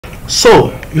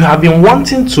So you have been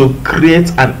wanting to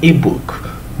create an ebook,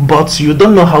 but you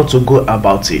don't know how to go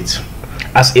about it.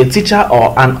 As a teacher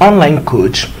or an online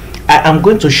coach, I am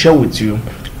going to share with you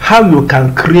how you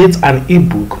can create an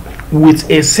ebook with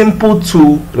a simple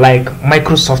tool like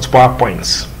Microsoft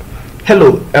PowerPoint.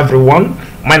 Hello everyone,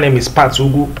 my name is Pat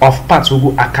Ugu of Pat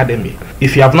Ugu Academy.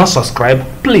 If you have not subscribed,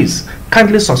 please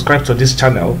kindly subscribe to this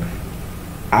channel,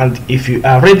 and if you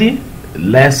are ready,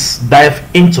 let's dive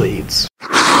into it.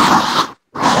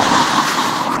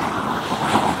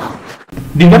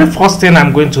 The very first thing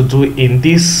I'm going to do in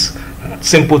this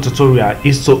simple tutorial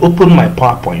is to open my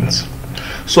PowerPoint.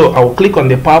 So I'll click on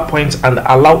the PowerPoint and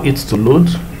allow it to load.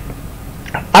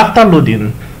 After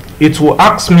loading, it will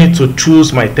ask me to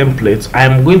choose my template. I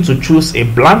am going to choose a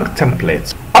blank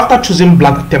template. After choosing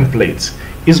blank template,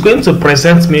 it's going to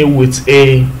present me with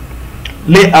a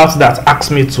layout that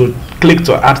asks me to click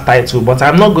to add title, but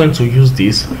I'm not going to use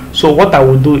this. So what I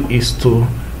will do is to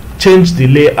change the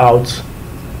layout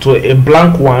to a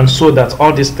blank one so that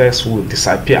all this text will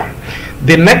disappear.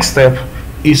 The next step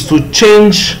is to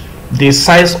change the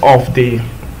size of the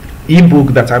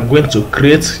ebook that I'm going to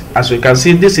create. As you can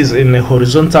see, this is in a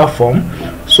horizontal form,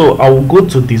 so I will go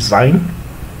to design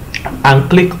and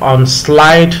click on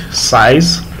slide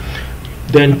size,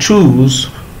 then choose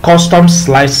custom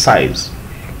slide size.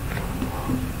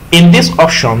 In this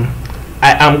option,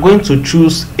 I am going to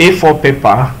choose A4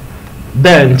 paper,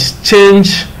 then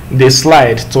change the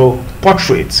slide to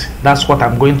portrait. That's what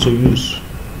I'm going to use.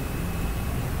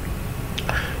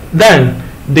 Then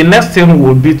the next thing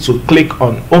will be to click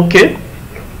on OK.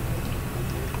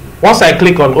 Once I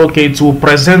click on OK, it will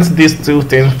present these two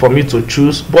things for me to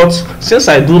choose, but since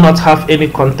I do not have any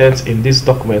content in this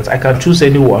document, I can choose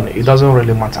any one. It doesn't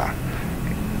really matter.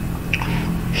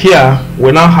 Here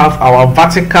we now have our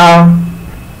vertical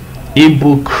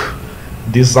ebook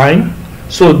design.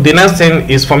 So the next thing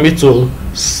is for me to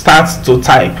start to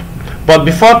type, but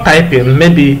before typing,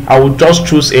 maybe I will just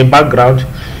choose a background.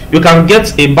 You can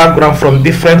get a background from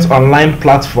different online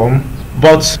platforms,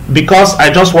 but because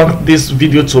I just want this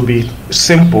video to be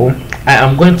simple, I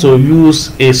am going to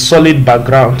use a solid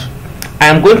background. I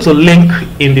am going to link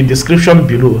in the description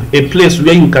below a place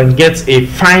where you can get a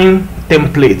fine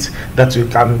template that you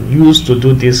can use to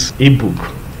do this ebook.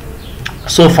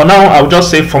 So for now, I'll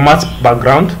just say format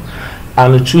background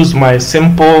and choose my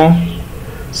simple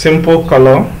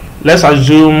color. Let's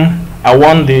assume I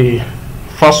want the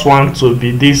first one to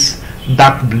be this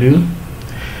dark blue.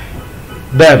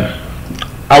 Then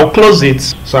I'll close it.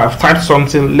 So I've typed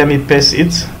something, let me paste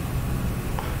it.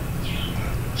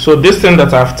 So this thing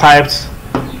that I've typed,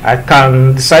 I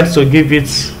can decide to give it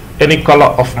any color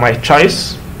of my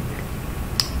choice.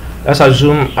 Let's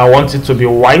assume I want it to be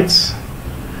white.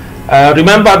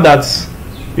 Remember that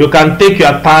you can take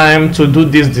your time to do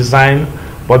this design,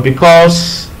 but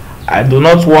because I do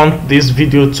not want this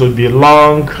video to be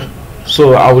long,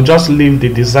 so I will just leave the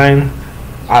design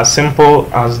as simple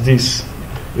as this.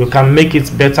 You can make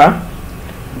it better.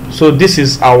 So this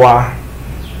is going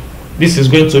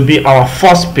to be our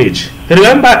first page.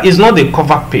 Remember, it's not the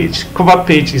cover page. Cover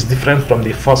page is different from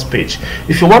the first page.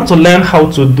 If you want to learn how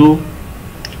to do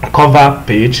cover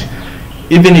page,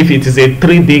 even if it is a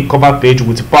 3D cover page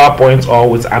with PowerPoint or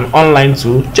with an online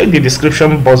tool, check the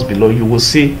description box below. You will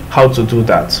see how to do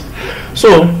that.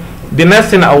 So the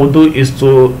next thing I will do is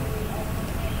to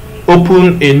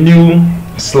open a new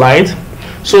slide.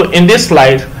 So in this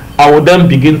slide, I will then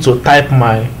begin to type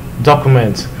my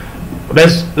document.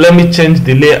 Let me change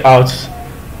the layout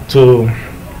to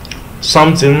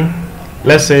something.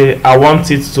 Let's say I want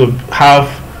it to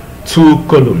have 2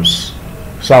 columns.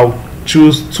 So I'll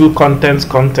choose 2 content,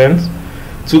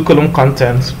 2 column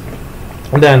content,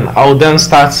 and then I'll then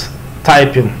start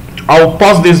typing. I'll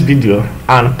pause this video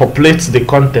and populate the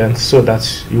content so that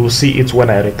you will see it when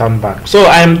I return back. So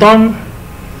I am done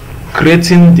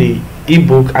creating the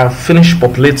ebook and finished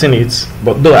populating it,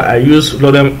 but though I use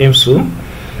Lorem Ipsum,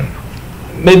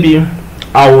 maybe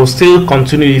I will still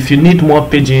continue. If you need more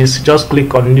pages, just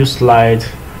click on new slide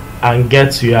and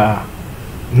get your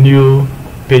new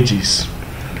pages.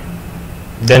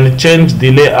 Then change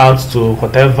the layout to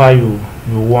whatever you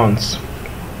want.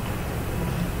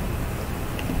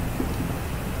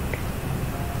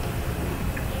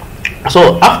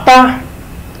 So after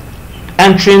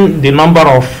entering the number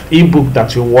of ebook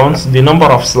that you want, the number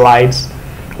of slides,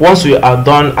 once you are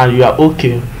done and you are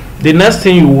okay, the next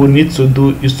thing you will need to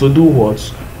do is to do what?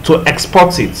 To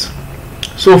export it.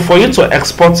 So for you to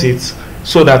export it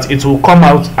so that it will come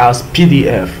out as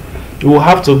PDF, you will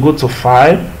have to go to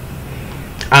File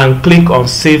and click on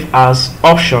Save As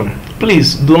option.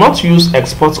 please do not use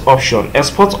export option.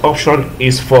 Export option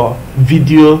is for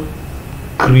video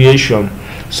creation.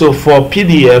 So for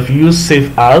PDF, use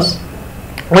save as.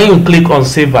 When you click on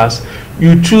save as,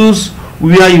 you choose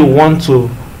where you want to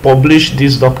publish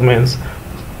these documents.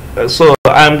 So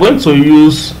I'm going to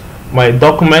use my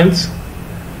documents.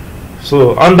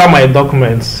 So under my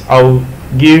documents, I'll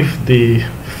give the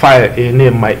file a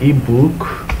name, my ebook.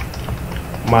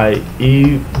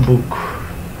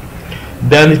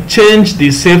 Then change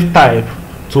the save type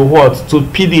to what? To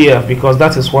PDF, because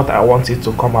that is what I want it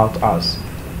to come out as.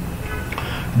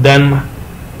 Then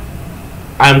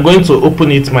I'm going to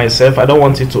open it myself. I don't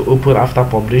want it to open after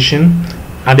publishing.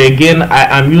 And again,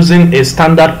 I am using a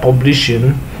standard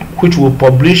publishing which will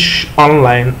publish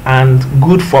online and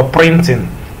good for printing.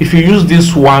 If you use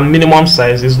this one minimum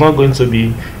size, it's not going to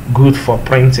be good for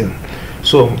printing.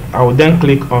 So I will then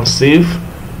click on save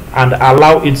and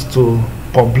allow it to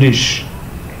publish.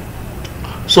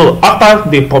 So after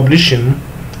the publishing,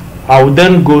 I will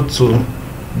then go to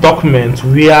document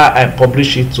where I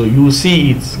publish it. So you will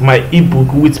see it, my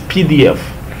ebook with PDF.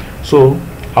 So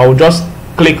I will just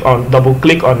double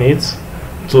click on it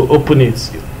to open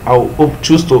it. I'll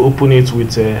choose to open it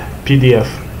with a PDF,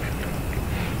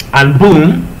 and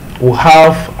boom, we'll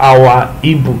have our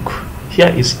ebook. Here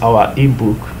is our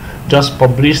ebook, just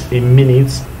published in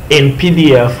minutes in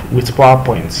PDF with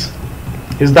PowerPoint.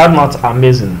 Is that not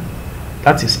amazing?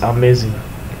 That is amazing.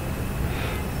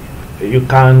 You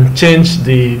can change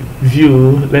the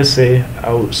view. Let's say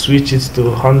I'll switch it to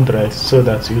 100 so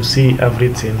that you see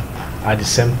everything at the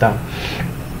same time.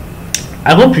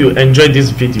 I hope you enjoyed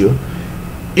this video.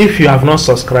 If you have not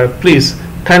subscribed, please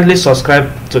kindly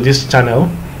subscribe to this channel.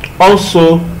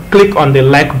 Also click on the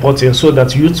like button so that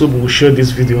YouTube will show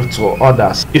this video to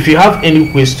others. If you have any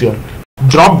question,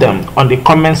 drop them on the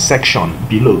comment section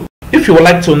below. If you would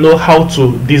like to know how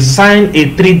to design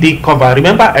a 3D cover,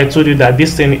 remember I told you that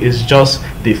this thing is just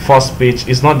the first page,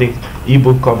 it's not the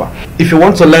ebook cover. If you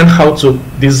want to learn how to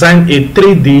design a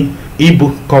 3D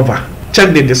ebook cover,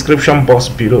 check the description box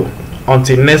below.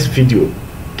 Until next video,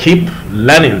 keep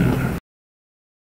learning.